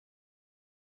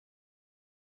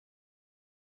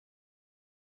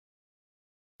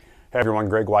Hey everyone,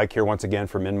 Greg Weich here once again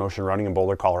from In Motion Running in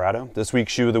Boulder, Colorado. This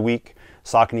week's shoe of the week,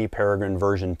 Saucony Peregrine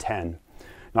version 10.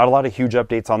 Not a lot of huge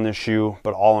updates on this shoe,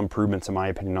 but all improvements in my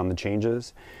opinion on the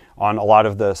changes. On a lot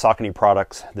of the Saucony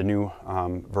products, the new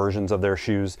versions of their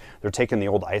shoes, they're taking the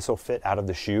old ISO fit out of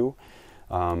the shoe.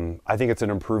 I think it's an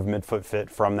improved midfoot fit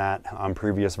from that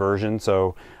previous version.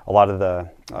 So a lot of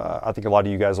I think a lot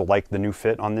of you guys will like the new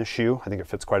fit on this shoe. I think it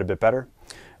fits quite a bit better.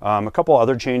 A couple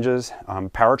other changes,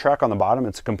 power track on the bottom,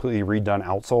 it's a completely redone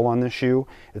outsole on this shoe.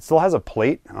 It still has a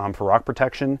plate for rock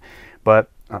protection, but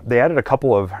they added a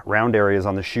couple of round areas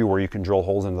on the shoe where you can drill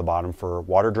holes into the bottom for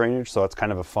water drainage. So it's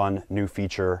kind of a fun new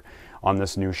feature on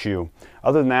this new shoe.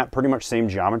 Other than that, pretty much same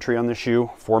geometry on the shoe,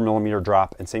 4mm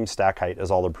drop and same stack height as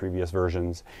all the previous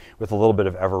versions with a little bit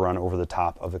of Everrun over the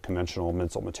top of the conventional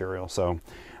midsole material. So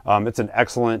it's an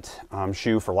excellent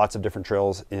shoe for lots of different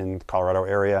trails in the Colorado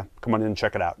area. Come on in and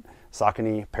check it out.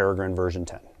 Saucony Peregrine version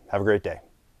 10. Have a great day.